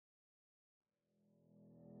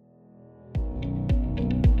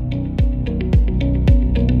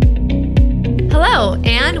Hello,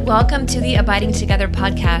 and welcome to the Abiding Together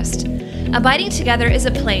podcast. Abiding Together is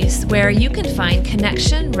a place where you can find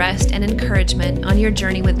connection, rest, and encouragement on your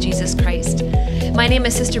journey with Jesus Christ. My name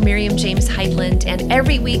is Sister Miriam James Heidland, and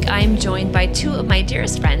every week I am joined by two of my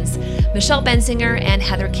dearest friends, Michelle Benzinger and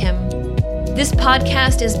Heather Kim. This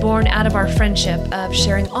podcast is born out of our friendship of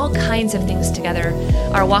sharing all kinds of things together,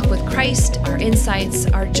 our walk with Christ, our insights,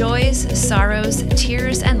 our joys, sorrows,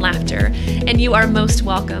 tears, and laughter, and you are most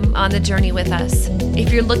welcome on the journey with us.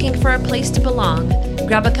 If you're looking for a place to belong,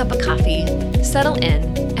 grab a cup of coffee, settle in,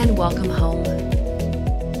 and welcome home.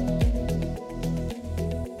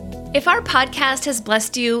 If our podcast has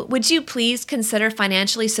blessed you, would you please consider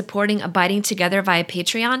financially supporting Abiding Together via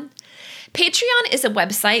Patreon? Patreon is a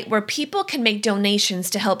website where people can make donations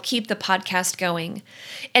to help keep the podcast going.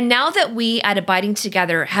 And now that we at Abiding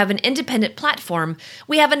Together have an independent platform,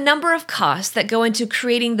 we have a number of costs that go into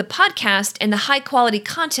creating the podcast and the high-quality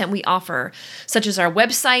content we offer, such as our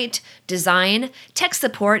website, design, tech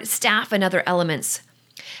support, staff, and other elements.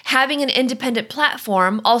 Having an independent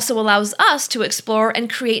platform also allows us to explore and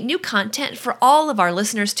create new content for all of our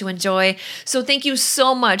listeners to enjoy, so thank you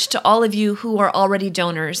so much to all of you who are already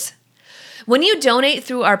donors. When you donate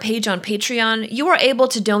through our page on Patreon, you are able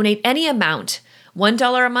to donate any amount,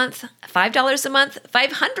 $1 a month, $5 a month,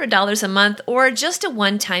 $500 a month, or just a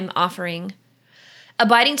one-time offering.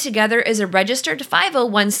 Abiding Together is a registered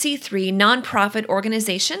 501c3 nonprofit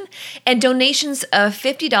organization, and donations of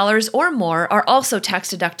 $50 or more are also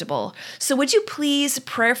tax deductible. So would you please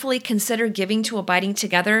prayerfully consider giving to Abiding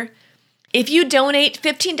Together? If you donate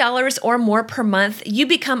 $15 or more per month, you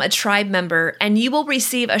become a tribe member, and you will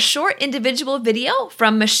receive a short individual video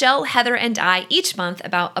from Michelle, Heather, and I each month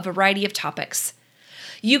about a variety of topics.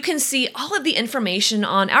 You can see all of the information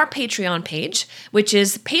on our Patreon page, which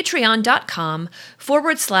is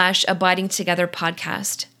patreon.com/Abiding Together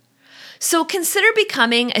podcast. So consider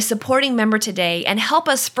becoming a supporting member today and help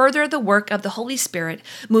us further the work of the Holy Spirit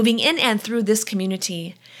moving in and through this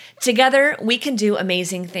community. Together, we can do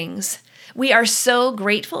amazing things. We are so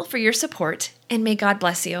grateful for your support, and may God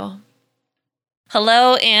bless you.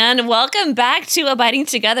 Hello, and welcome back to Abiding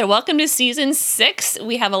Together. Welcome to Season 6.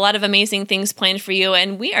 We have a lot of amazing things planned for you,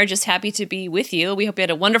 and we are just happy to be with you. We hope you had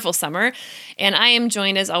a wonderful summer, and I am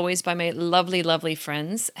joined, as always, by my lovely, lovely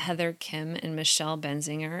friends, Heather Kim and Michelle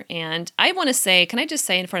Benzinger. And I want to say, can I just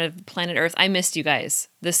say in front of planet Earth, I missed you guys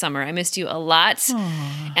this summer. I missed you a lot,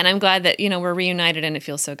 and I'm glad that, we're reunited, and it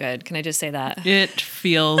feels so good. Can I just say that? It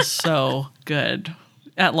feels so good.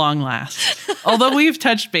 At long last. Although we've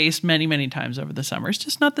touched base many, many times over the summer, it's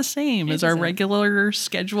just not the same as our regular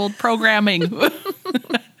scheduled programming.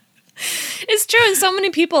 It's true. And so many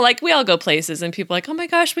people, we all go places and people are like, oh my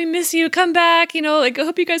gosh, we miss you. Come back. I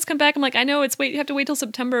hope you guys come back. I'm like, I know you have to wait till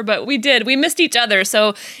September, but we did. We missed each other.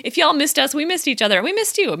 So if y'all missed us, we missed each other. We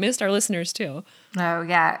missed you. Missed our listeners too. Oh,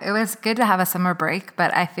 yeah. It was good to have a summer break,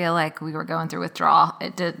 but I feel like we were going through withdrawal.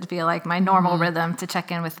 It did feel like my normal rhythm to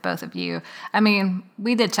check in with both of you. I mean,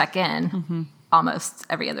 we did check in almost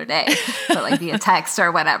every other day, but via text or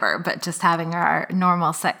whatever, but just having our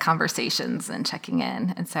normal set conversations and checking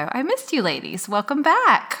in. And so I missed you ladies. Welcome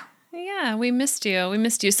back. Yeah, we missed you. We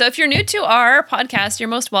missed you. So if you're new to our podcast, you're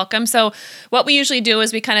most welcome. So what we usually do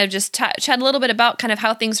is we kind of just chat a little bit about kind of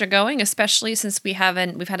how things are going, especially since we've had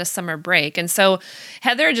a summer break. And so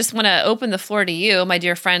Heather, I just want to open the floor to you, my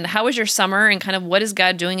dear friend. How was your summer and kind of what is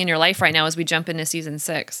God doing in your life right now as we jump into Season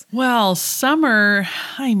 6? Well, summer,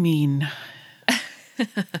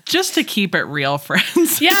 just to keep it real,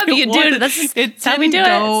 friends. Yeah, but you do. That's how we do it. It didn't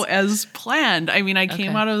go as planned. I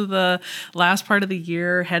came out of the last part of the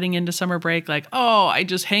year heading into summer break I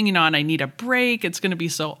just hanging on. I need a break. It's going to be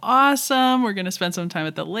so awesome. We're going to spend some time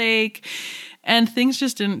at the lake. And things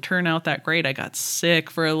just didn't turn out that great. I got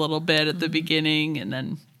sick for a little bit at the beginning, and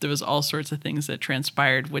then there was all sorts of things that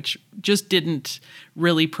transpired, which just didn't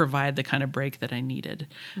really provide the kind of break that I needed.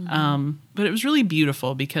 But it was really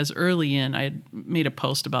beautiful because early in, I had made a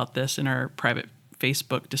post about this in our private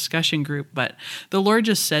Facebook discussion group, but the Lord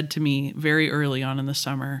just said to me very early on in the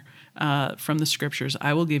summer, from the scriptures,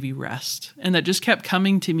 I will give you rest. And that just kept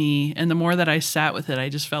coming to me. And the more that I sat with it, I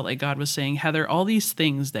just felt like God was saying, Heather, all these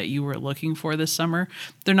things that you were looking for this summer,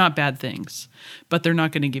 they're not bad things, but they're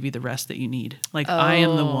not going to give you the rest that you need. I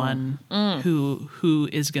am the one who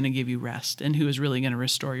is going to give you rest and who is really going to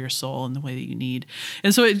restore your soul in the way that you need.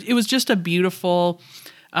 And so it was just a beautiful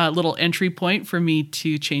little entry point for me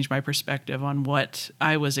to change my perspective on what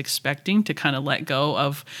I was expecting, to kind of let go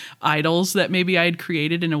of idols that maybe I had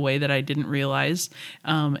created in a way that I didn't realize,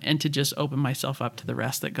 and to just open myself up to the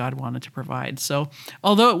rest that God wanted to provide. So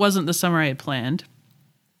although it wasn't the summer I had planned,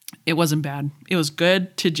 it wasn't bad. It was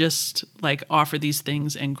good to just like offer these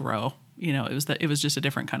things and grow. It was just a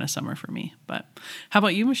different kind of summer for me. But how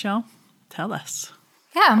about you, Michelle? Tell us.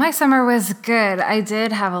 Yeah, my summer was good. I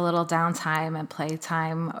did have a little downtime and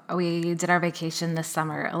playtime. We did our vacation this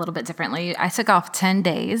summer a little bit differently. I took off 10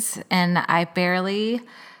 days and I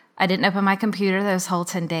didn't open my computer those whole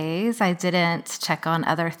 10 days. I didn't check on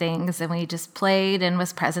other things, and we just played and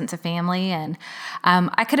was present to family. And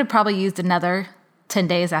I could have probably used another 10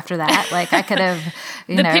 days after that. Like I could have,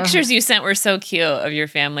 the pictures you sent were so cute of your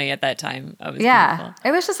family at that time. It was beautiful.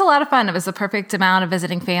 It was just a lot of fun. It was the perfect amount of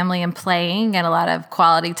visiting family and playing and a lot of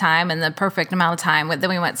quality time and the perfect amount of time. Then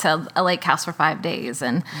we went to a lake house for 5 days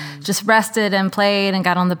and just rested and played and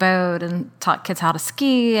got on the boat and taught kids how to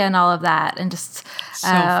ski and all of that. And just,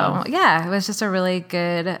 fun. It was just a really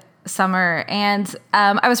good summer. And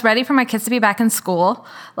I was ready for my kids to be back in school.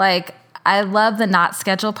 Like, I love the not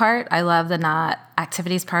schedule part. I love the not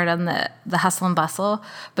activities part on the hustle and bustle.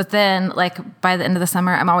 But then, like, by the end of the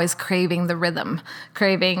summer, I'm always craving the rhythm,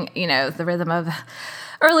 the rhythm of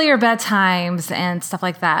earlier bedtimes and stuff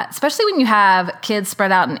like that. Especially when you have kids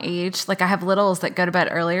spread out in age. Like, I have littles that go to bed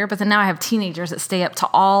earlier, but then now I have teenagers that stay up to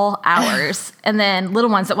all hours, and then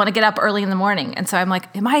little ones that want to get up early in the morning. And so I'm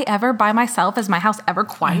like, am I ever by myself? Is my house ever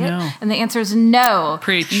quiet? And the answer is no.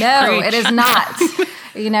 Preach. No, it is not.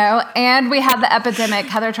 And we had the epidemic.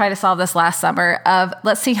 Heather tried to solve this last summer of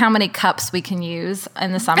let's see how many cups we can use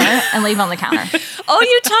in the summer and leave on the counter. Oh,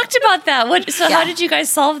 you talked about that. How did you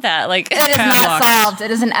guys solve that? Like, it is not solved.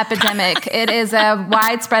 It is an epidemic. It is a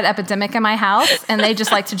widespread epidemic in my house, and they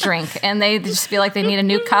just like to drink, and they just feel like they need a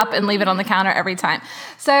new cup and leave it on the counter every time.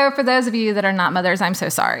 So for those of you that are not mothers, I'm so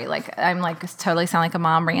sorry. Like, I'm like totally sound like a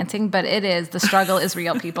mom ranting, but the struggle is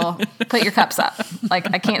real, people. Put your cups up.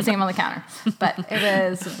 Like, I can't see them on the counter, but it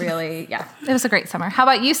is really, it was a great summer. How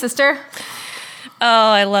about you, sister? Oh,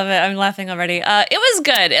 I love it. I'm laughing already. It was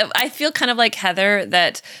good. I feel kind of like Heather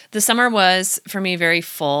that the summer was, for me, very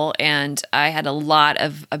full, and I had a lot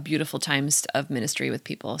of beautiful times of ministry with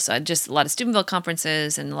people. So I just a lot of Steubenville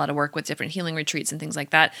conferences and a lot of work with different healing retreats and things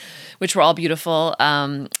like that, which were all beautiful.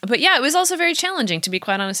 But yeah, it was also very challenging, to be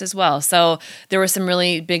quite honest, as well. So there were some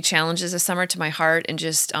really big challenges this summer to my heart and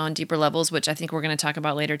just on deeper levels, which I think we're going to talk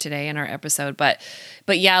about later today in our episode. But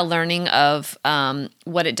yeah, learning of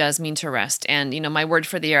what it does mean to rest. And, my word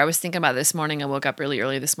for the year, I was thinking about this morning. I woke up really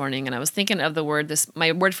early this morning and I was thinking of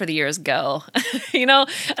my word for the year is go, and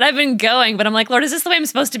I've been going, but I'm like, Lord, is this the way I'm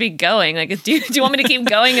supposed to be going? Like, do you want me to keep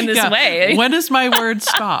going in this way? When does my word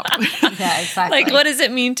stop? Yeah, exactly. Like, what does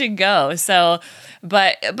it mean to go? So,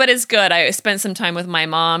 but it's good. I spent some time with my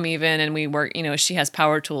mom even, and we work, she has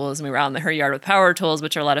power tools, and we were out in her yard with power tools,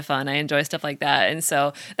 which are a lot of fun. I enjoy stuff like that. And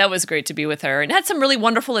so that was great to be with her and had some really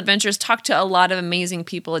wonderful adventures, talked to a lot of amazing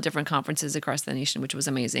people at different conferences across the nation, which was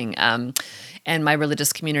amazing. And my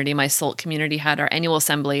religious community, my SOLT community, had our annual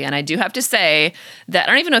assembly. And I do have to say that,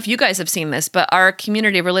 I don't even know if you guys have seen this, but our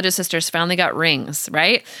community of religious sisters finally got rings,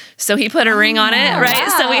 right? So he put a ring on it, right?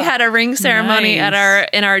 Wow. So we had a ring ceremony in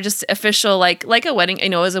our just official, like a wedding,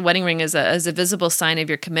 as a wedding ring is a visible sign of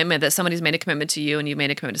your commitment, that somebody's made a commitment to you and you've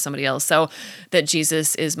made a commitment to somebody else. So that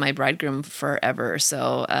Jesus is my bridegroom forever.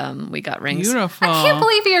 So we got rings. Beautiful. I can't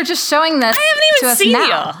believe you're just showing this to us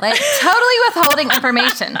now. Like, totally withholding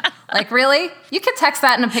information. Like, really? You could text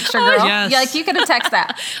that in a picture, girl. Yes. Like, you could have texted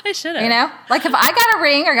that. I should have. Like, if I got a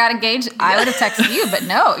ring or got engaged, I would have texted you. But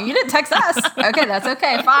no, you didn't text us. Okay, that's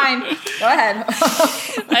okay. Fine. Go ahead.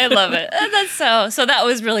 I love it. That's so that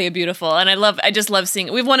was really beautiful. And I just love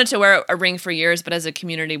seeing, we've wanted to wear a ring for years, but as a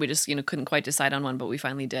community, we just, couldn't quite decide on one, but we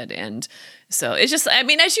finally did. And so it's just,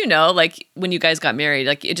 as you know, like when you guys got married,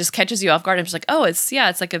 like it just catches you off guard. And it's like, oh, it's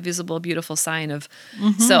like a visible, beautiful sign of,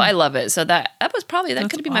 so I love it. So that was probably, that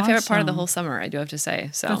could be my favorite part of the whole summer, I do have to say.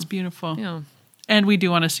 So that's beautiful. And we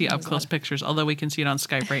do want to see up close pictures, although we can see it on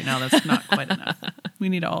Skype right now. That's not quite enough. We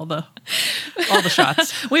need all the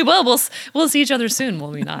shots. We will. We'll see each other soon,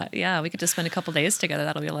 will we not? Yeah, we could just spend a couple days together.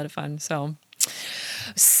 That'll be a lot of fun. So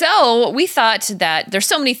we thought that there's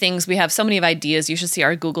so many things. We have so many ideas. You should see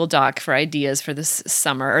our Google Doc for ideas for this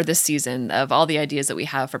summer or this season of all the ideas that we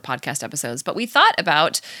have for podcast episodes. But we thought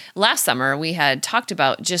about last summer, we had talked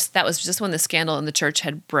about that was just when the scandal in the church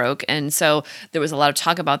had broke. And so there was a lot of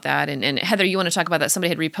talk about that. And Heather, you want to talk about that? Somebody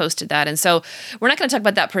had reposted that. And so we're not going to talk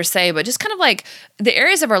about that per se, but just kind of like the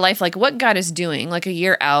areas of our life, like what God is doing like a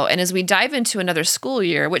year out. And as we dive into another school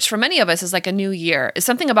year, which for many of us is like a new year, is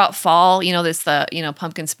something about fall, this,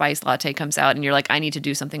 pumpkin spice latte comes out and you're like, I need to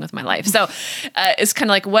do something with my life. So it's kind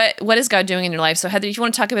of like, what is God doing in your life? So Heather, if you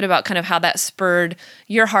want to talk a bit about kind of how that spurred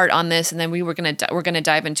your heart on this, and then we're going to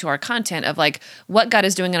dive into our content of like what God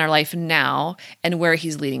is doing in our life now and where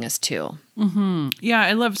he's leading us to. Mm-hmm. Yeah,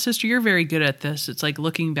 I love, sister, you're very good at this. It's like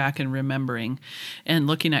looking back and remembering and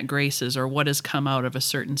looking at graces or what has come out of a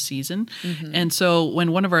certain season. Mm-hmm. And so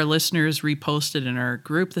when one of our listeners reposted in our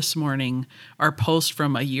group this morning our post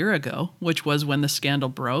from a year ago, which was when the scandal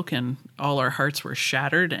broke and all our hearts were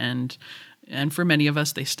shattered, and for many of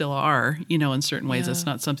us, they still are, in certain ways. It's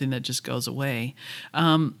not something that just goes away.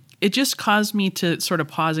 It just caused me to sort of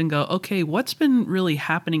pause and go, okay, what's been really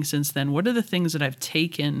happening since then? What are the things that I've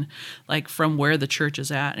taken like from where the church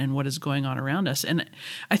is at and what is going on around us? And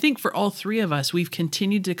I think for all three of us, we've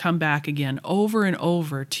continued to come back again over and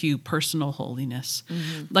over to personal holiness.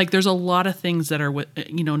 Mm-hmm. Like there's a lot of things that are,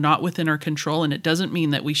 not within our control. And it doesn't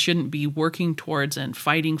mean that we shouldn't be working towards and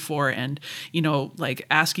fighting for and, like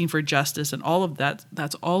asking for justice and all of that.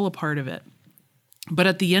 That's all a part of it. But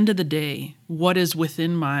at the end of the day, what is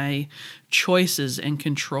within my choices and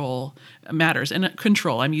control matters. And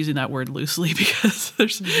control, I'm using that word loosely because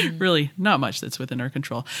there's really not much that's within our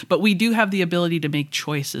control. But we do have the ability to make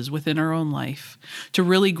choices within our own life, to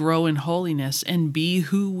really grow in holiness and be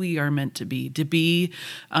who we are meant to be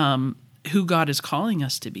who God is calling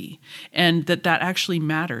us to be, and that actually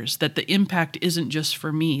matters, that the impact isn't just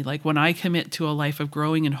for me. Like when I commit to a life of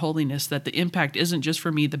growing in holiness, that the impact isn't just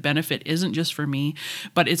for me, the benefit isn't just for me,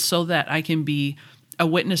 but it's so that I can be a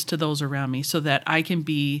witness to those around me, so that I can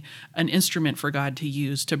be an instrument for God to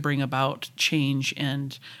use to bring about change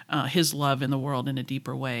and his love in the world in a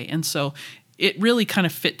deeper way. And so it really kind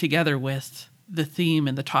of fit together with the theme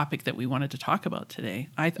and the topic that we wanted to talk about today.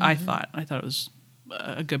 I thought it was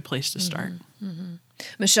a good place to start. Mm-hmm. Mm-hmm.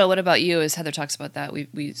 Michelle, what about you? As Heather talks about that,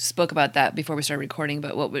 we spoke about that before we started recording,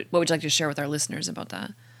 but what would you like to share with our listeners about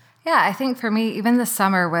that? Yeah, I think for me, even this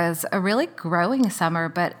summer was a really growing summer,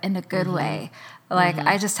 but in a good way. Like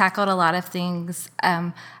I just tackled a lot of things.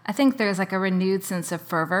 I think there's like a renewed sense of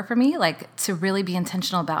fervor for me, like to really be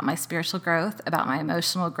intentional about my spiritual growth, about my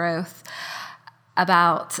emotional growth,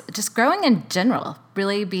 about just growing in general,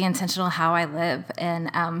 really be intentional how I live,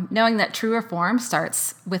 and knowing that true reform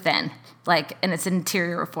starts within, and it's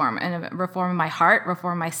interior reform, and a reform of my heart,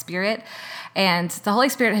 reform of my spirit. And the Holy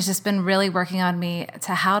Spirit has just been really working on me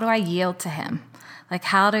to how do I yield to him? Like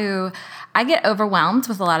how do I get overwhelmed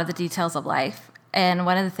with a lot of the details of life? And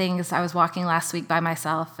one of the things, I was walking last week by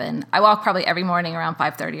myself, and I walk probably every morning around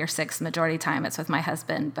 5:30 or 6. Majority of the time it's with my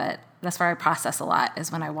husband, but that's where I process a lot,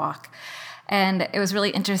 is when I walk. And it was really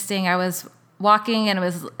interesting. I was walking, and it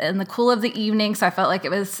was in the cool of the evening, so I felt like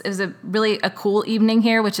it was a cool evening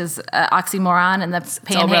here, which is oxymoron, and the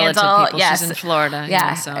Panhandle. Yes, she's in Florida.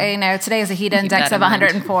 Yeah, today is a heat index of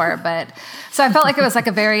 104, but so I felt like it was like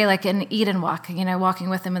a very an Eden walk, walking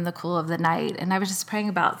with him in the cool of the night, and I was just praying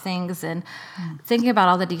about things and thinking about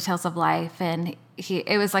all the details of life, and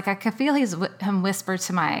it was like I could feel him whisper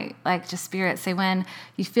to my just spirit, say, when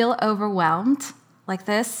you feel overwhelmed like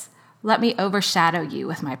this, let me overshadow you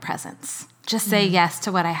with my presence. Just say yes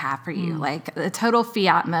to what I have for you. Like a total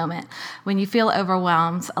fiat moment. When you feel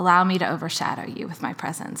overwhelmed, allow me to overshadow you with my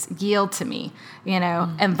presence. Yield to me,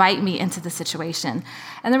 invite me into the situation.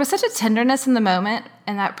 And there was such a tenderness in the moment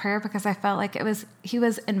in that prayer, because I felt like he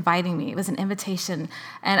was inviting me. It was an invitation.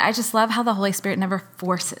 And I just love how the Holy Spirit never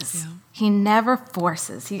forces. Yeah. He never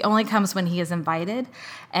forces. He only comes when he is invited.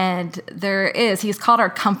 And he's called our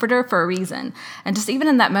comforter for a reason. And just even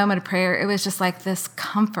in that moment of prayer, it was just like this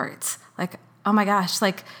comfort. Like, oh my gosh,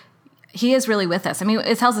 he is really with us. I mean,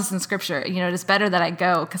 it tells us in Scripture, it is better that I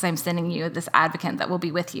go because I'm sending you this advocate that will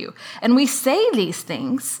be with you. And we say these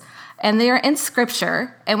things, and they are in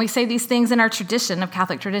Scripture, and we say these things in our tradition, of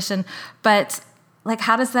Catholic tradition, but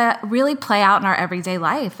how does that really play out in our everyday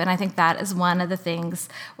life? And I think that is one of the things,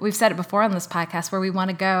 we've said it before on this podcast, where we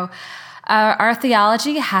want to go. Our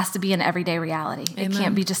theology has to be an everyday reality. Amen. It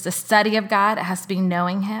can't be just a study of God. It has to be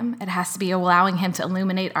knowing him. It has to be allowing him to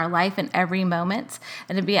illuminate our life in every moment,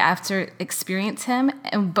 and to be able to experience him.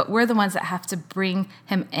 But we're the ones that have to bring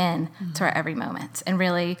him in to our every moment and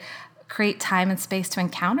really create time and space to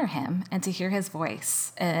encounter him and to hear his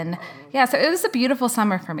voice. And so it was a beautiful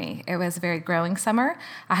summer for me. It was a very growing summer.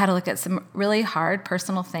 I had to look at some really hard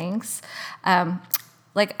personal things.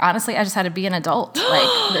 Honestly, I just had to be an adult.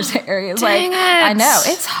 There's areas I know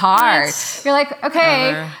it's hard. You're like,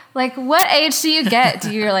 okay, what age do you get?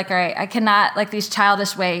 You're like, all right, I cannot, these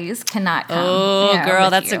childish ways cannot come. Oh, girl,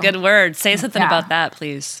 that's a good word. Say something about that,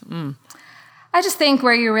 please. I just think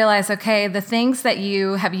where you realize, okay, the things that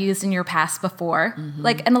you have used in your past before,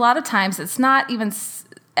 like, and a lot of times it's not even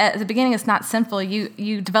at the beginning, it's not sinful.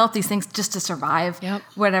 You develop these things just to survive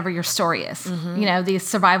whatever your story is. You know, these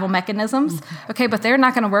survival mechanisms. Okay, but they're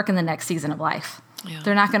not going to work in the next season of life. Yeah.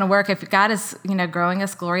 They're not going to work if God is, growing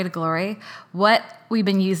us glory to glory. What we've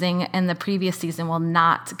been using in the previous season will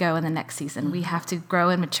not go in the next season. We have to grow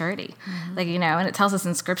in maturity. Like, and it tells us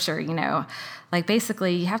in Scripture, like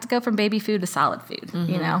basically you have to go from baby food to solid food,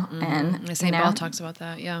 and St. Paul talks about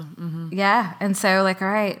that. Yeah. Yeah. And so like, all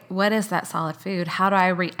right, what is that solid food? How do I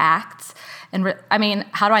react? And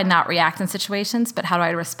how do I not react in situations, but how do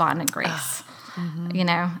I respond in grace?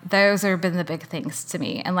 Those have been the big things to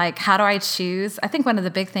me. And like, how do I choose? I think one of the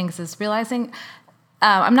big things is realizing,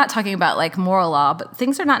 I'm not talking about like moral law, but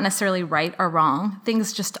things are not necessarily right or wrong.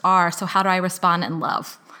 Things just are. So how do I respond in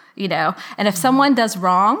love? And if someone does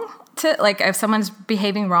wrong, if someone's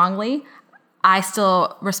behaving wrongly, I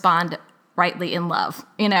still respond rightly in love.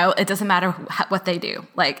 It doesn't matter what they do.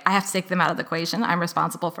 Like, I have to take them out of the equation. I'm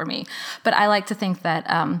responsible for me. But I like to think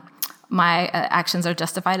that my actions are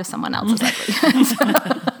justified if someone else is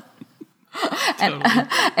ugly.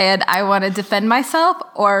 And I want to defend myself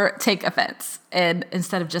or take offense, and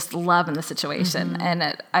instead of just love in the situation.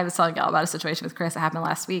 And I was telling y'all about a situation with Chris that happened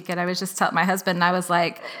last week, and I was just telling my husband, and I was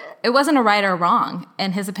like, it wasn't a right or wrong,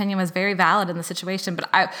 and his opinion was very valid in the situation.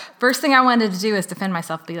 But first thing I wanted to do is defend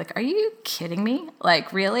myself, be like, are you kidding me?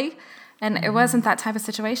 Like, really? And it wasn't that type of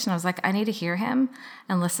situation. I was like, I need to hear him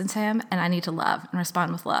and listen to him, and I need to love and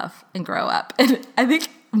respond with love and grow up. And I think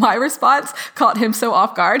my response caught him so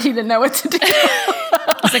off guard, he didn't know what to do.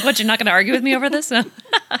 It's like, what, you're not going to argue with me over this? Like,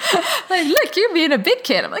 look, you're being a big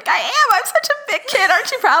kid. I'm like, I am. I'm such a big kid.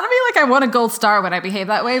 Aren't you proud of me? Like, I won a gold star when I behave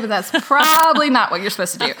that way, but that's probably not what you're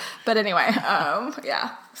supposed to do. But anyway,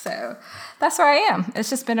 yeah. So that's where I am.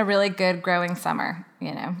 It's just been a really good growing summer,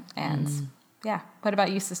 and yeah. What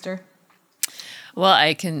about you, sister? Well,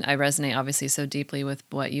 I resonate obviously so deeply with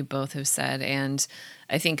what you both have said. And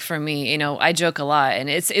I think for me, I joke a lot, and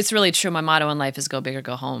it's really true. My motto in life is go big or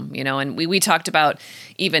go home, and we talked about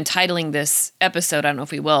even titling this episode, I don't know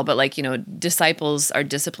if we will, but like, disciples are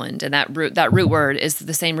disciplined, and that root word is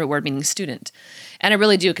the same root word meaning student. And I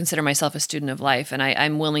really do consider myself a student of life, and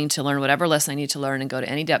I'm willing to learn whatever lesson I need to learn and go to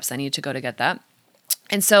any depths I need to go to get that.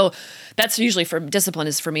 And so that's usually for discipline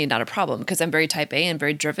is for me not a problem, because I'm very type A and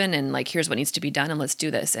very driven, and like, here's what needs to be done and let's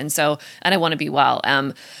do this. And I want to be well.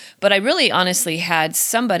 But I really honestly had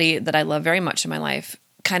somebody that I love very much in my life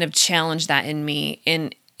kind of challenge that in me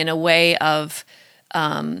in a way of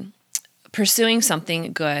pursuing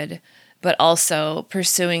something good, but also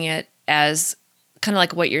pursuing it as kind of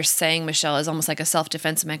like what you're saying, Michelle, is almost like a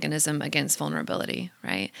self-defense mechanism against vulnerability,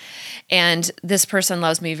 right? And this person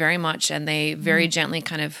loves me very much, and they very gently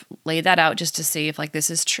kind of laid that out just to see if like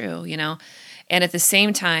this is true, And at the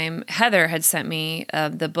same time, Heather had sent me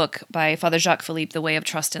the book by Father Jacques Philippe, The Way of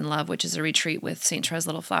Trust and Love, which is a retreat with St. Therese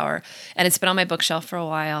Little Flower. And it's been on my bookshelf for a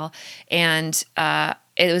while. And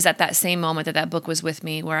it was at that same moment that book was with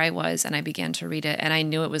me where I was, and I began to read it, and I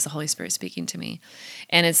knew it was the Holy Spirit speaking to me.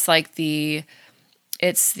 And it's like the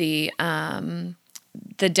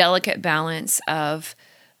delicate balance of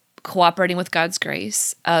cooperating with God's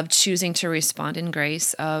grace, of choosing to respond in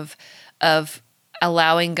grace, of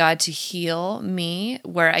allowing God to heal me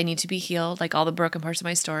where I need to be healed, like all the broken parts of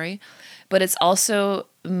my story. But it's also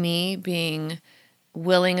me being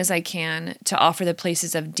willing as I can to offer the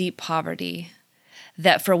places of deep poverty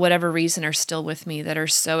that for whatever reason are still with me, that are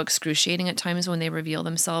so excruciating at times when they reveal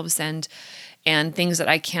themselves, and things that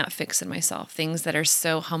I can't fix in myself, things that are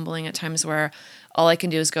so humbling at times where all I can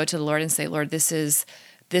do is go to the Lord and say, Lord, this is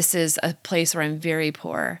a place where I'm very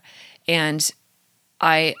poor, and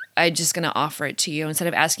I just going to offer it to you instead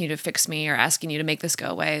of asking you to fix me or asking you to make this go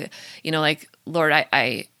away. Like, Lord,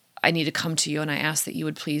 I need to come to you, and I ask that you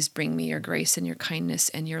would please bring me your grace and your kindness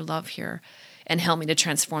and your love here and help me to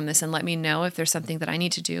transform this, and let me know if there's something that I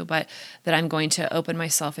need to do, but that I'm going to open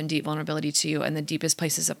myself in deep vulnerability to you and the deepest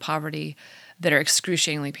places of poverty that are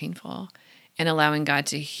excruciatingly painful, and allowing God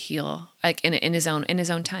to heal like in his own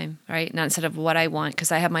time, right? Not instead of what I want,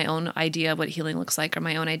 because I have my own idea of what healing looks like, or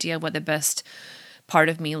my own idea of what the best part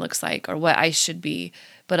of me looks like, or what I should be,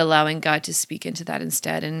 but allowing God to speak into that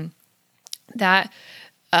instead. And that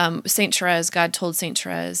St. Therese, God told St.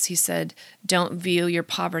 Therese, he said, don't view your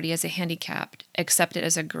poverty as a handicap, accept it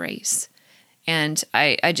as a grace. And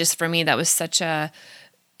I just, for me, that was it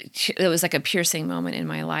was like a piercing moment in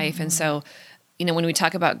my life. And so, when we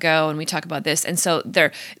talk about go and we talk about this, and so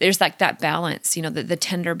there's like that balance, the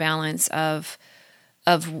tender balance of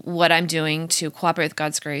what I'm doing to cooperate with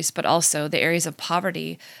God's grace, but also the areas of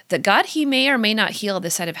poverty that God, he may or may not heal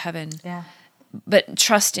this side of heaven. Yeah. But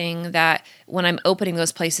trusting that when I'm opening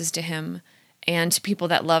those places to him and to people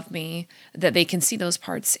that love me, that they can see those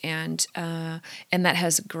parts and that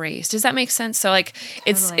has grace. Does that make sense? So like,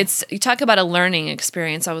 Totally. it's, you talk about a learning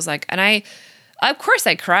experience. I was like, and of course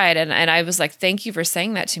I cried and I was like, thank you for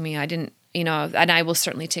saying that to me. I didn't, and I will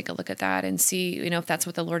certainly take a look at that and see, if that's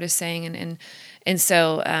what the Lord is saying. And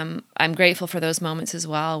so I'm grateful for those moments as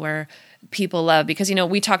well where people love, because,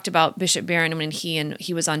 we talked about Bishop Barron when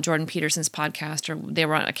he was on Jordan Peterson's podcast, or they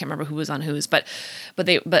were on, I can't remember who was on whose, but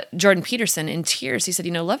Jordan Peterson in tears, he said,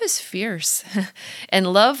 love is fierce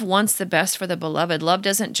and love wants the best for the beloved. Love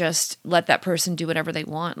doesn't just let that person do whatever they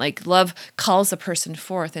want. Like love calls a person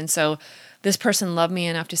forth. And so this person loved me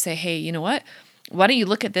enough to say, hey, you know what? Why don't you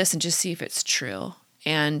look at this and just see if it's true?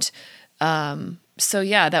 And so,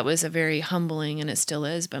 yeah, that was a very humbling, and it still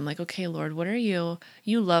is. But I'm like, okay, Lord, what are you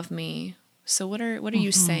love me. So what are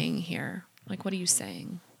you saying here? Like, what are you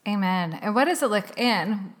saying? Amen. And what does it look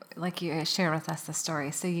in, like you shared with us the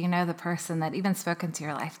story, so the person that even spoke into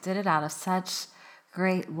your life did it out of such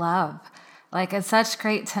great love, like it's such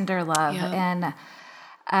great tender love. Yeah.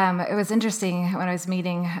 And it was interesting when I was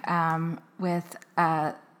meeting with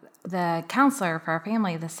the counselor for our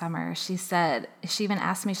family this summer. She even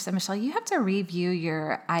asked me, she said, Michelle, you have to review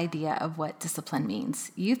your idea of what discipline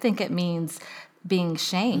means. You think it means being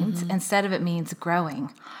shamed instead of it means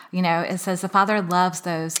growing. It says the Father loves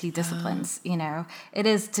those he disciplines. It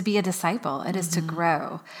is to be a disciple. It is to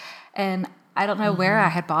grow. And I don't know where I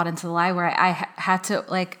had bought into the lie where I had to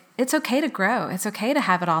it's okay to grow. It's okay to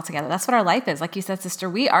have it all together. That's what our life is. Like you said, sister,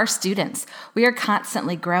 we are students. We are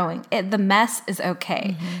constantly growing. The mess is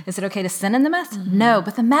okay. Is it okay to sin in the mess? No,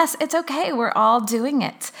 but the mess, it's okay. We're all doing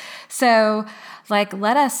it. So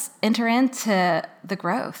let us enter into the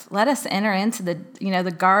growth. Let us enter into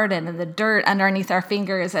the garden and the dirt underneath our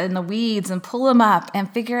fingers and the weeds and pull them up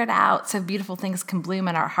and figure it out so beautiful things can bloom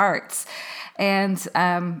in our hearts. And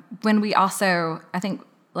when we also, I think,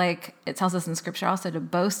 it tells us in scripture also to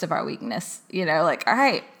boast of our weakness, all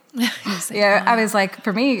right. I was like,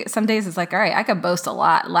 for me, some days it's like, all right, I could boast a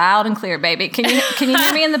lot, loud and clear, baby. Can you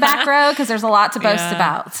hear me in the back row? Because there's a lot to boast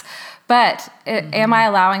about. But am I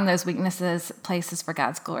allowing those weaknesses places for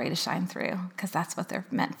God's glory to shine through? Because that's what they're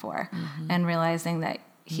meant for. And realizing that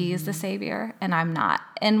he is the Savior and I'm not.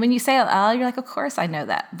 And when you say it out, you're like, of course I know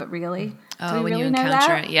that. But really? Do we when really you know encounter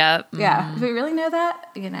that? it, yep. Yeah. Do we really know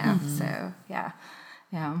that? So yeah.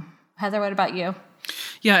 Yeah. Heather, what about you?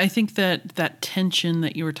 Yeah, I think that tension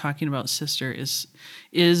that you were talking about, sister,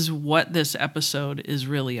 is what this episode is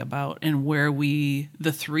really about, and where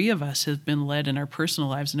the three of us, have been led in our personal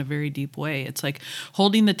lives in a very deep way. It's like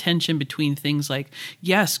holding the tension between things like,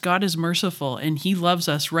 yes, God is merciful and he loves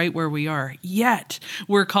us right where we are, yet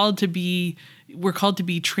we're called to be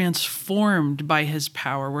transformed by his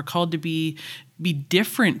power. We're called to be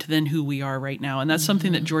different than who we are right now. And that's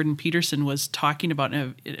something that Jordan Peterson was talking about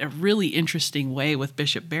in a really interesting way with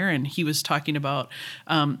Bishop Barron. He was talking about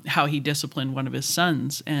how he disciplined one of his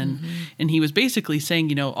sons. And he was basically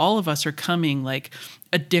saying, all of us are coming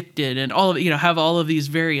addicted and all of have all of these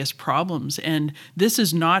various problems, and this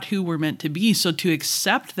is not who we're meant to be. So to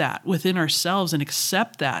accept that within ourselves and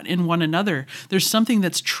accept that in one another, there's something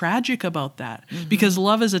that's tragic about that, because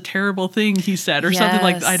love is a terrible thing, he said, or something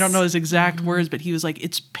like, I don't know his exact words, but he was like,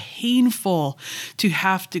 it's painful to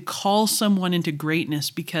have to call someone into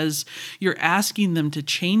greatness because you're asking them to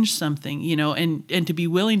change something, and to be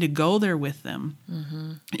willing to go there with them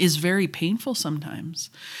is very painful sometimes,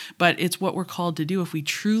 but it's what we're called to do if we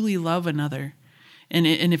truly love another. And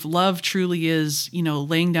if love truly is,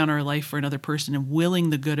 laying down our life for another person and willing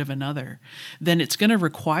the good of another, then it's going to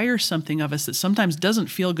require something of us that sometimes doesn't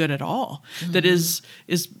feel good at all, that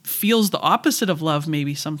feels the opposite of love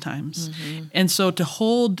maybe sometimes. And so to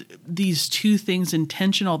hold these two things in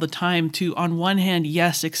tension all the time, to, on one hand,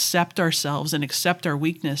 yes, accept ourselves and accept our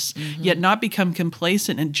weakness, yet not become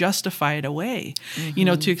complacent and justify it away,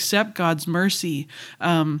 to accept God's mercy,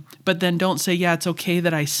 but then don't say, yeah, it's okay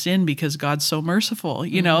that I sin because God's so merciful.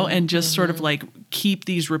 And just sort of keep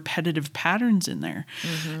these repetitive patterns in there.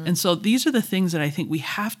 And so these are the things that I think we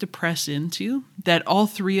have to press into, that all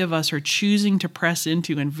three of us are choosing to press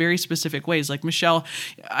into in very specific ways. Like Michelle,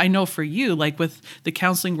 I know for you, with the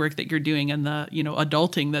counseling work that you're doing and the,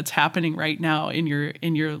 adulting that's happening right now in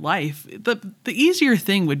your life, the easier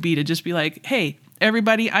thing would be to just be like, hey,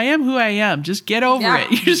 everybody, I am who I am. Just get over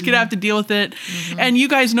it. You're just going to have to deal with it. And you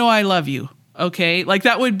guys know I love you. Okay.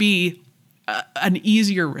 That would be an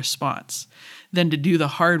easier response than to do the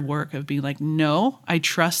hard work of being like, no, I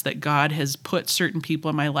trust that God has put certain people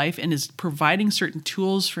in my life and is providing certain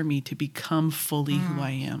tools for me to become fully who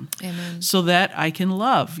I am. Amen. So that I can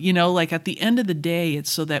love, like at the end of the day, it's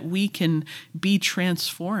so that we can be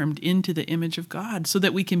transformed into the image of God, so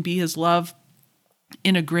that we can be his love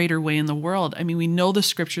in a greater way in the world. I mean, we know the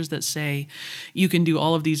scriptures that say you can do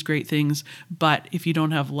all of these great things, but if you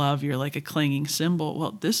don't have love, you're like a clanging cymbal.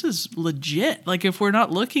 Well, this is legit. Like if we're not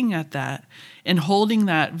looking at that and holding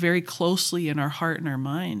that very closely in our heart and our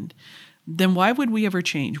mind, then why would we ever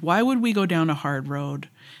change? Why would we go down a hard road?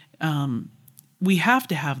 We have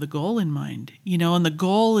to have the goal in mind, and the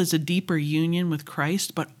goal is a deeper union with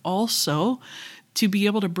Christ, but also to be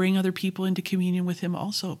able to bring other people into communion with him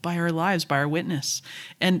also by our lives, by our witness.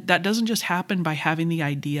 And that doesn't just happen by having the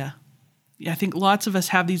idea. I think lots of us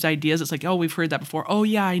have these ideas. It's like, oh, we've heard that before. Oh,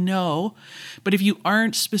 yeah, I know. But if you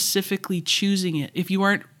aren't specifically choosing it, if you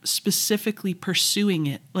aren't specifically pursuing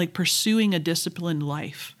it, like pursuing a disciplined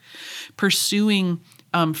life, pursuing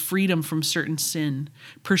freedom from certain sin,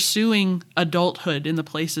 pursuing adulthood in the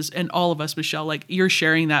places, and all of us, Michelle, like you're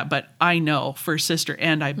sharing that, but I know for sister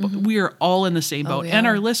and I, we are all in the same boat. And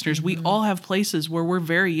our listeners, we all have places where we're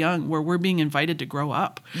very young, where we're being invited to grow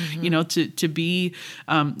up, to be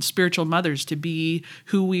spiritual mothers, to be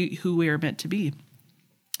who we are meant to be.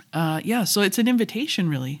 So it's an invitation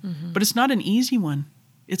really, but it's not an easy one.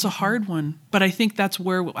 It's a hard one, but I think that's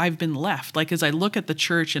where I've been left. Like as I look at the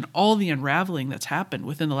church and all the unraveling that's happened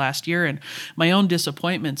within the last year and my own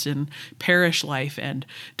disappointments in parish life and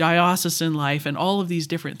diocesan life and all of these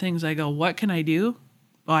different things, I go, what can I do?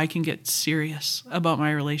 Well, I can get serious about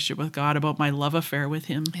my relationship with God, about my love affair with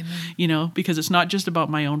him, because it's not just about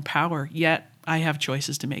my own power, yet I have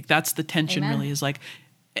choices to make. That's the tension really is like,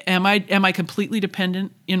 am I completely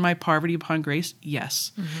dependent in my poverty upon grace?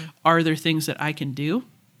 Yes. Are there things that I can do?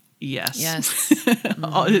 Yes.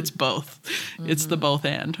 It's both. It's the both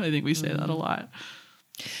and. I think we say that a lot.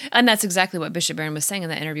 And that's exactly what Bishop Barron was saying in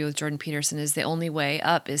that interview with Jordan Peterson, is the only way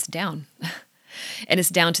up is down. And it's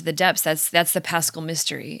down to the depths. That's the Paschal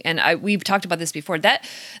mystery. And we've talked about this before. That,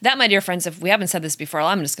 my dear friends, if we haven't said this before,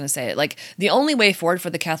 I'm just going to say it. Like the only way forward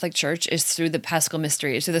for the Catholic Church is through the Paschal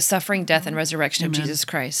mystery, is through the suffering, death, and resurrection of Jesus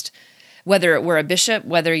Christ. Whether we're a bishop,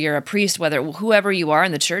 whether you're a priest, whether whoever you are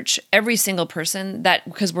in the church, every single person, that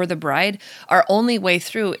because we're the bride, our only way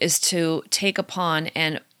through is to take upon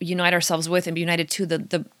and unite ourselves with and be united to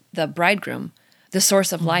the bridegroom, the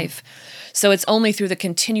source of life. So it's only through the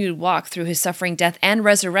continued walk through his suffering, death, and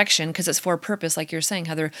resurrection, because it's for a purpose, like you're saying,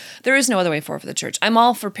 Heather. There is no other way forward for the church. I'm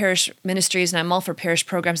all for parish ministries and I'm all for parish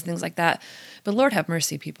programs and things like that. But Lord have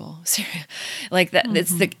mercy, people. Like that,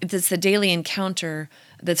 it's the daily encounter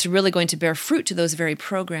that's really going to bear fruit to those very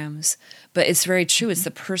programs. But it's very true. It's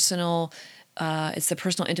the personal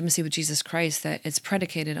intimacy with Jesus Christ that it's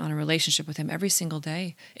predicated on a relationship with him every single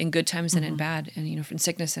day, in good times and in bad, and in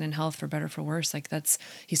sickness and in health, for better, for worse. Like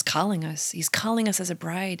he's calling us. He's calling us as a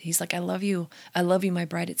bride. He's like, I love you, my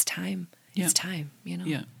bride. It's time. Yeah. It's time,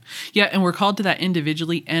 Yeah, and we're called to that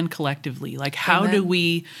individually and collectively. Like, how do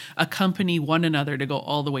we accompany one another to go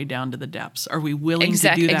all the way down to the depths? Are we willing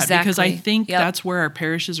to do that? Exactly. Because I think that's where our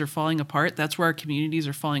parishes are falling apart. That's where our communities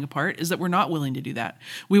are falling apart, is that we're not willing to do that.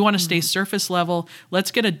 We want to stay surface level.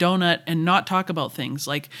 Let's get a donut and not talk about things.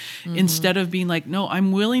 Like, instead of being like, no,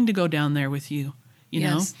 I'm willing to go down there with you. You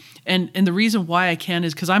know, and the reason why I can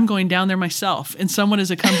is because I'm going down there myself, and someone is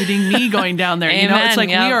accompanying me going down there. Amen, it's like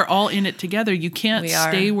we are all in it together. You can't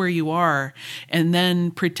stay where you are and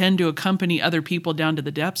then pretend to accompany other people down to the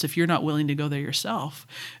depths if you're not willing to go there yourself.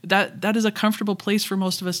 That is a comfortable place for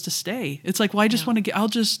most of us to stay. It's like, well, I just want to I'll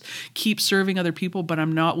just keep serving other people, but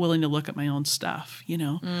I'm not willing to look at my own stuff,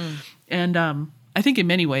 And I think in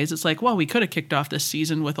many ways it's like, well, we could have kicked off this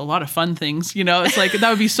season with a lot of fun things. It's like that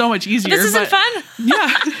would be so much easier. This isn't fun.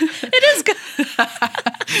 Yeah. It is good.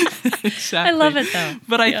 Exactly. I love it though.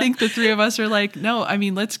 But I think the three of us are like, no, I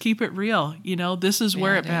mean, let's keep it real. This is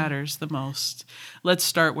where it matters the most. Let's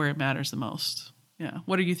start where it matters the most. Yeah.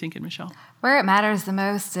 What are you thinking, Michelle? Where it matters the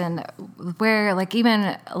most, and where, like,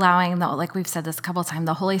 even allowing like we've said this a couple of times,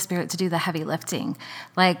 the Holy Spirit to do the heavy lifting.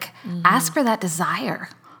 Like, ask for that desire.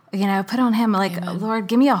 Put on him, like, Amen. Lord,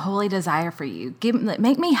 give me a holy desire for you.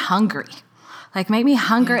 Make me hungry. Like, make me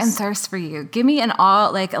hunger and thirst for you. Give me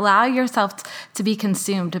allow yourself to be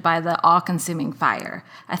consumed by the all-consuming fire.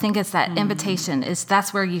 I think it's that invitation,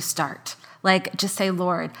 that's where you start. Like, just say,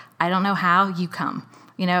 Lord, I don't know how, you come.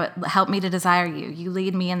 Help me to desire you. You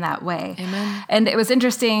lead me in that way. Amen. And it was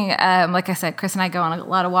interesting. Like I said, Chris and I go on a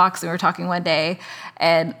lot of walks, and we were talking one day,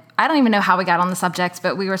 and I don't even know how we got on the subject,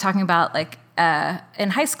 but we were talking about in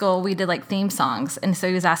high school, we did theme songs. And so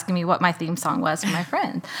he was asking me what my theme song was for my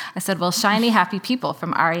friend. I said, well, Shiny Happy People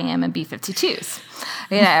from R.E.M. and B-52s.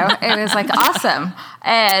 It was awesome.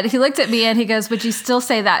 And he looked at me and he goes, would you still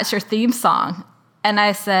say that's your theme song? And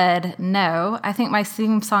I said, no, I think my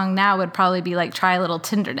theme song now would probably be Try a Little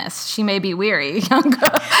Tenderness. She may be weary, young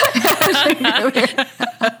girl.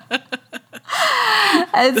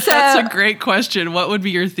 And so, that's a great question. What would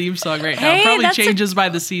be your theme song right now? It probably changes by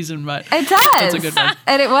the season, but it does. That's a good one.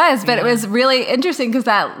 And it was, but it was really interesting because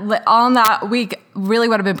on that week, really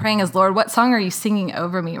what I've been praying is, Lord, what song are you singing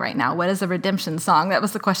over me right now? What is a redemption song? That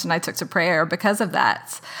was the question I took to prayer because of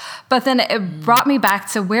that. But then it brought me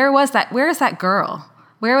back to where is that girl?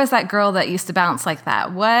 Where was that girl that used to bounce like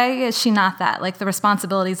that? Why is she not that? The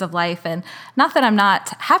responsibilities of life, and not that I'm not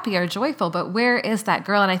happy or joyful, but where is that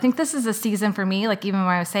girl? And I think this is a season for me, even when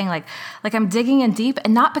I was saying, I'm digging in deep,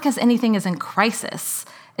 and not because anything is in crisis.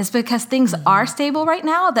 It's because things are stable right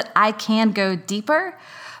now that I can go deeper.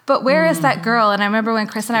 But where is that girl? And I remember when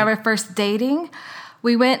Chris and I were first dating,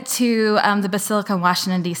 we went to the Basilica in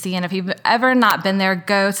Washington, D.C., and if you've ever not been there,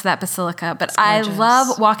 go to that Basilica. But I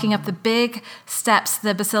love walking up the big steps to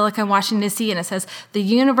the Basilica in Washington, D.C., and it says, the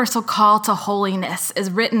universal call to holiness is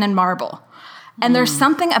written in marble. And there's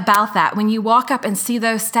something about that when you walk up and see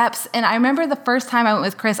those steps. And I remember the first time I went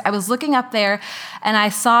with Chris, I was looking up there, and I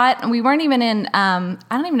saw it, and we weren't even in, I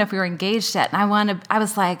don't even know if we were engaged yet, and I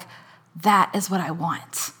was like, that is what I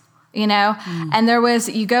want. And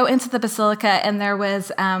you go into the Basilica, and there was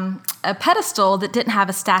a pedestal that didn't have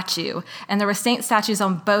a statue, and there were saint statues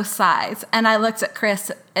on both sides. And I looked at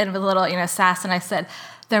Chris and with a little, sass, and I said,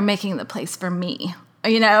 they're making the place for me.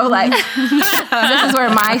 This is where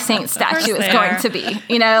my saint statue is going to be,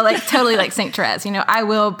 totally like Saint Therese, I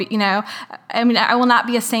will be, I will not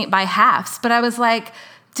be a saint by halves, but I was like,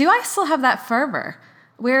 do I still have that fervor?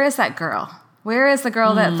 Where is that girl? Where is the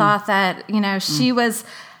girl that thought that, she was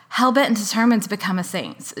hell-bent and determined to become a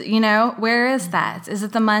saint? Where is that? Is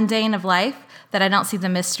it the mundane of life that I don't see the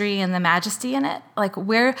mystery and the majesty in it?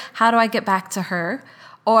 How do I get back to her?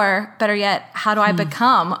 Or better yet, how do I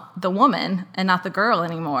become the woman and not the girl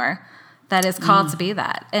anymore that is called to be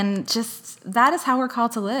that? And just that is how we're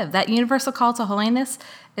called to live. That universal call to holiness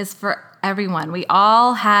is for everyone. We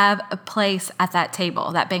all have a place at that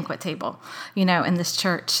table, that banquet table, in this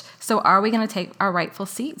church. So are we going to take our rightful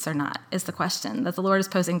seats or not, is the question that the Lord is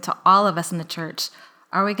posing to all of us in the church.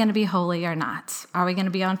 Are we going to be holy or not? Are we going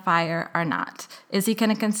to be on fire or not? Is he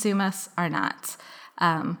going to consume us or not?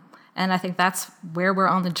 And I think that's where we're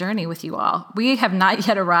on the journey with you all. We have not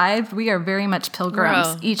yet arrived. We are very much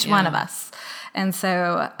pilgrims, each one of us. And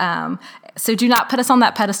so so do not put us on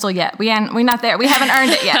that pedestal yet. We're not there. We haven't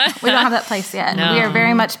earned it yet. We don't have that place yet. No. We are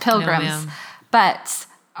very much pilgrims. No, but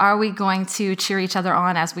are we going to cheer each other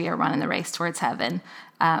on as we are running the race towards heaven?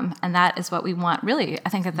 And that is what we want. Really, I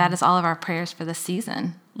think that is all of our prayers for this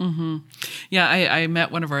season. Mm-hmm. Yeah, I met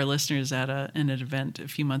one of our listeners at an event a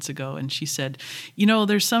few months ago, and she said,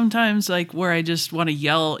 there's sometimes where I just want to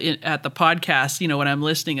yell at the podcast, when I'm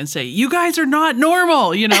listening and say, you guys are not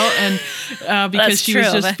normal, and because she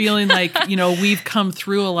was just feeling like, we've come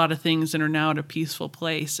through a lot of things and are now at a peaceful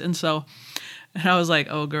place. And I was like,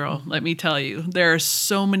 oh, girl, let me tell you, there are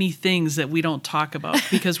so many things that we don't talk about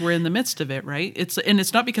because we're in the midst of it, right? And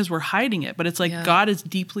it's not because we're hiding it, but it's God is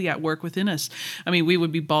deeply at work within us. I mean, we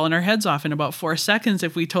would be bawling our heads off in about 4 seconds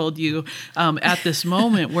if we told you at this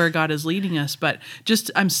moment where God is leading us. But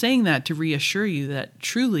I'm saying that to reassure you that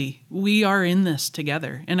truly we are in this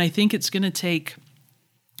together. And I think it's going to take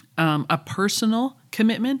a personal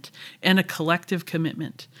commitment and a collective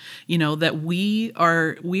commitment, that we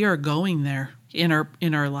are going there in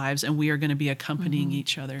our lives, and we are going to be accompanying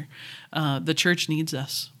each other. The church needs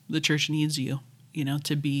us. The church needs you,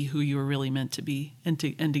 to be who you were really meant to be, and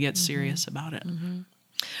to get serious about it. Mm-hmm.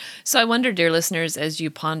 So I wonder, dear listeners, as you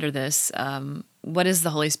ponder this, what is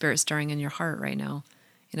the Holy Spirit stirring in your heart right now?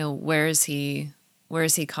 Where is he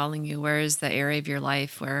calling you? Where is the area of your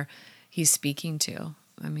life where he's speaking to?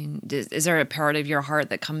 I mean, is there a part of your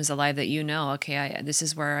heart that comes alive that okay, this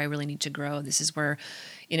is where I really need to grow? This is where,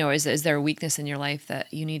 is there a weakness in your life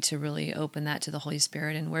that you need to really open that to the Holy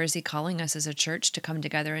Spirit? And where is he calling us as a church to come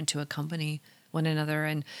together and to accompany one another?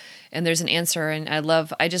 And there's an answer. And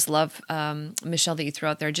I just love, Michelle, that you threw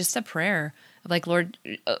out there, just a prayer like, Lord,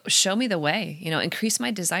 show me the way, increase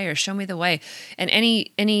my desire, show me the way. And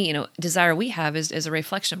any desire we have is a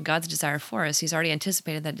reflection of God's desire for us. He's already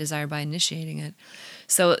anticipated that desire by initiating it.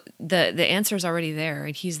 So the answer is already there,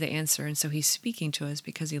 and He's the answer. And so He's speaking to us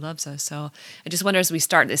because He loves us. So I just wonder, as we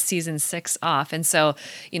start this season 6 off, and so,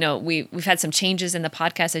 we've had some changes in the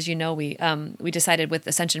podcast. As you know, we decided with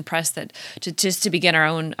Ascension Press that to begin our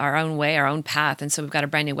own way, our own path. And so we've got a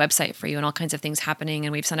brand new website for you and all kinds of things happening.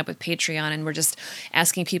 And we've signed up with Patreon, and we're just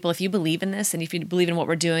asking people, if you believe in this and if you believe in what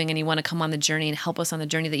we're doing and you want to come on the journey and help us on the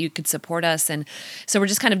journey, that you could support us. And so we're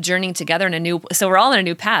just kind of journeying together so we're all in a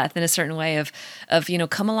new path in a certain way of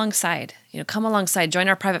come alongside, join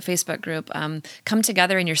our private Facebook group, come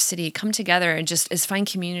together in your city, come together and just find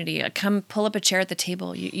community, come pull up a chair at the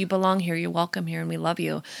table. You belong here, you're welcome here, and we love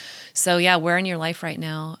you. So yeah, where in your life right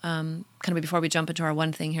now, kind of before we jump into our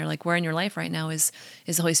one thing here, like where in your life right now is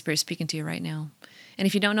the Holy Spirit speaking to you right now? And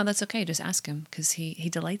if you don't know, that's okay. Just ask Him, because He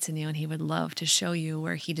delights in you, and He would love to show you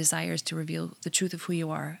where He desires to reveal the truth of who you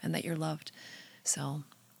are and that you're loved. So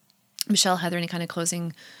Michelle, Heather, any kind of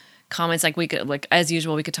closing comments? As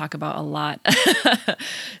usual, we could talk about a lot.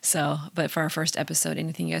 So, but for our first episode,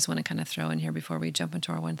 anything you guys want to kind of throw in here before we jump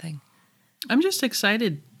into our one thing? I'm just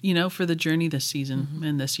excited, for the journey this season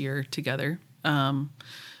and this year together.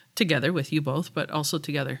 Together with you both, but also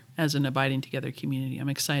together as an Abiding Together community. I'm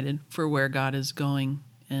excited for where God is going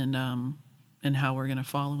and how we're going to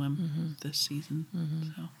follow Him this season.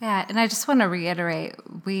 So. Yeah, and I just want to reiterate,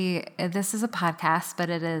 this is a podcast, but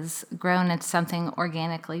it is grown into something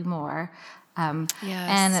organically more. Yes.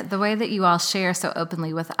 And the way that you all share so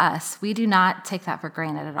openly with us, we do not take that for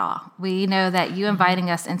granted at all. We know that you inviting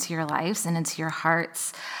us into your lives and into your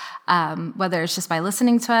hearts, whether it's just by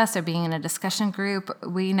listening to us or being in a discussion group,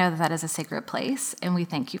 we know that is a sacred place, and we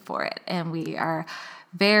thank you for it. And we are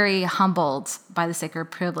very humbled by the sacred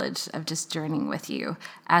privilege of just journeying with you.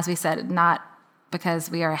 As we said, not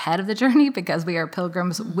because we are ahead of the journey, because we are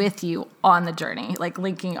pilgrims with you on the journey, like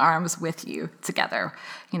linking arms with you together.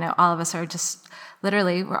 All of us are just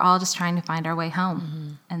literally, we're all just trying to find our way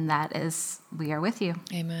home. And that is, we are with you.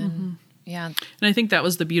 Amen. Yeah. And I think that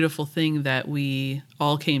was the beautiful thing that we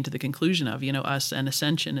all came to the conclusion of, us and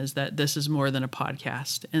Ascension, is that this is more than a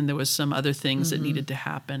podcast. And there was some other things that needed to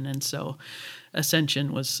happen. And so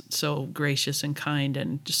Ascension was so gracious and kind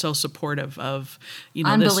and just so supportive of,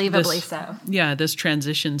 unbelievably so. Yeah, this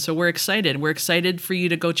transition. So we're excited. We're excited for you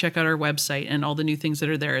to go check out our website and all the new things that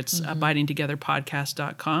are there. It's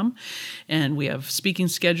abidingtogetherpodcast.com. And we have speaking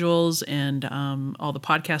schedules and all the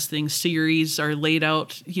podcasting series are laid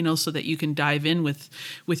out, so that you can dive in with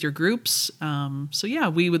your groups. So yeah,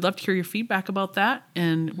 we would love to hear your feedback about that.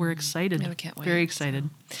 And we're excited. Yeah, we can't wait. Very excited.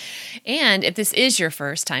 And if this is your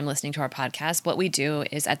first time listening to our podcast, what we do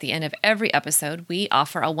is at the end of every episode, we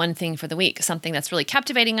offer a one thing for the week, something that's really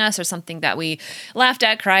captivating us or something that we laughed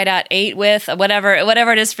at, cried at, ate with, whatever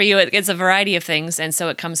it is for you. It's a variety of things. And so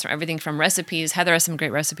it comes from everything from recipes. Heather has some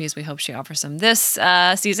great recipes. We hope she offers some this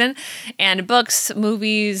season, and books,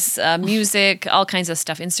 movies, music, all kinds of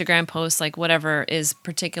stuff, Instagram posts, like whatever is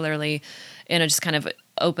particularly, just kind of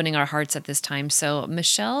opening our hearts at this time. So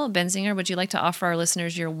Michelle Benzinger, would you like to offer our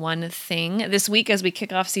listeners your one thing this week as we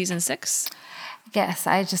kick off season 6? Yes,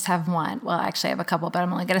 I just have one. Well, actually, I have a couple, but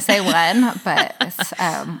I'm only going to say one. But it's,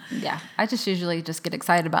 I just usually just get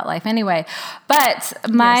excited about life anyway. But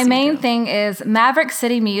my main thing is Maverick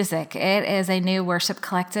City Music. It is a new worship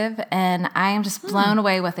collective, and I am just blown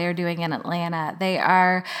away what they're doing in Atlanta. They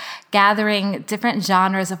are gathering different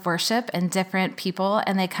genres of worship and different people,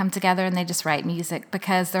 and they come together and they just write music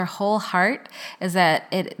because their whole heart is that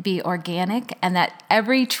it be organic and that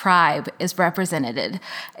every tribe is represented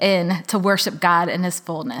to worship God in His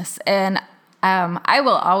fullness. And I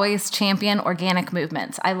will always champion organic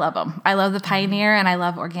movements. I love them. I love the Pioneer, and I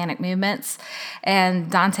love organic movements. And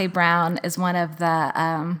Dante Brown is one of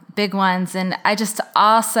the big ones. And I just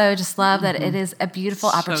also just love that it is a beautiful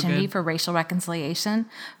opportunity for racial reconciliation,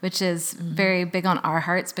 which is very big on our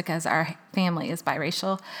hearts because our family is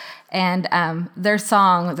biracial. And their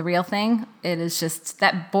song, The Real Thing, it is just,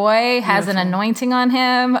 that boy has an anointing on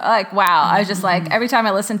him. Like, wow. I was just like, every time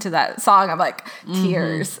I listen to that song, I'm like,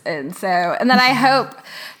 tears. And then I hope,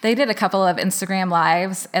 they did a couple of Instagram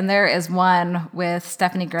lives, and there is one with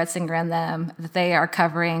Stephanie Gretzinger and them that they are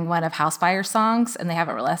covering one of Housefire's songs, and they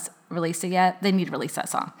haven't released it yet. They need to release that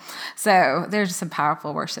song. So there's just some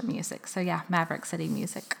powerful worship music. So yeah, Maverick City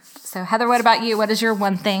Music. So Heather, what about you? What is your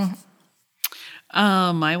one thing?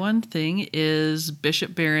 My one thing is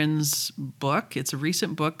Bishop Barron's book. It's a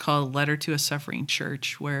recent book called Letter to a Suffering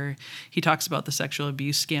Church, where he talks about the sexual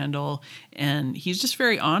abuse scandal, and he's just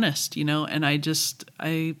very honest, and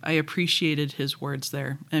I appreciated his words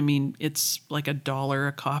there. I mean, it's like $1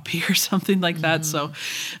 a copy or something like that. So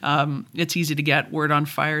it's easy to get.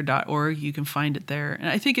 wordonfire.org. You can find it there. And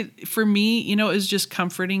I think for me, it was just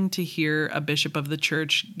comforting to hear a bishop of the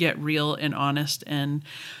church get real and honest and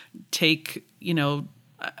take,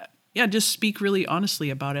 just speak really honestly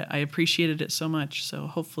about it. I appreciated it so much. So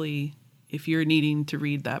hopefully if you're needing to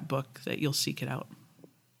read that book, that you'll seek it out.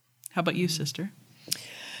 How about you, sister?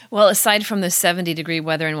 Well, aside from the 70-degree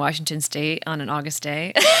weather in Washington State on an August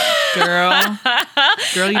day. Girl,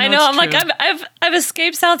 I know. I'm like, I've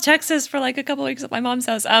escaped South Texas for like a couple of weeks at my mom's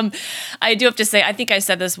house. I do have to say, I think I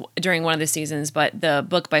said this during one of the seasons, but the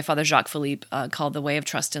book by Father Jacques Philippe called The Way of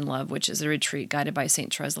Trust and Love, which is a retreat guided by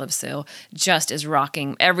St. Therese Lisieux, just is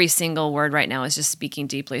rocking. Every single word right now is just speaking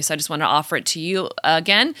deeply. So I just want to offer it to you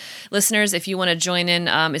again, listeners. If you want to join in,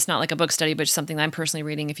 it's not like a book study, but something that I'm personally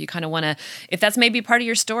reading. If you kind of want to, if that's maybe part of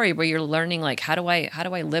your story where you're learning, like, how do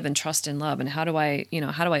I live in trust and love, and how do I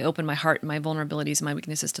open my heart and my vulnerabilities and my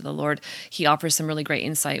weaknesses to the Lord? He offers some really great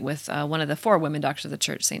insight with one of the 4 women doctors of the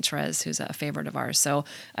church, St. Therese, who's a favorite of ours. So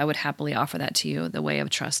I would happily offer that to you, The Way of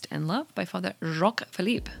Trust and Love by Father Jacques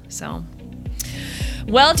Philippe. So,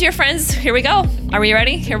 well, dear friends, here we go. Are we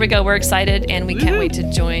ready? Here we go. We're excited, and we can't wait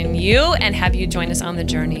to join you and have you join us on the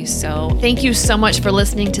journey. So thank you so much for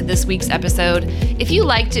listening to this week's episode. If you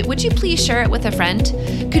liked it, would you please share it with a friend?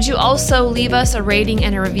 Could you also leave us a rating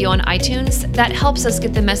and a review on iTunes? That helps us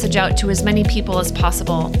get the message out to as many people as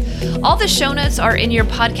possible. All the show notes are in your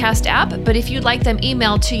podcast app, but if you'd like them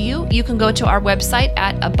emailed to you, you can go to our website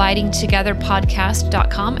at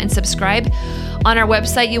abidingtogetherpodcast.com and subscribe. On our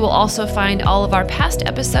website, you will also find all of our past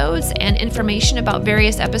episodes and information about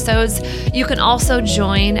various episodes. You can also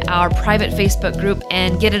join our private Facebook group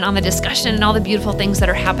and get in on the discussion and all the beautiful things that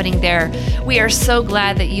are happening there. We are so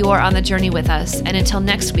glad that you are on the journey with us. And until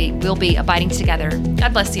next week, we'll be abiding together.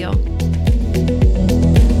 God bless you.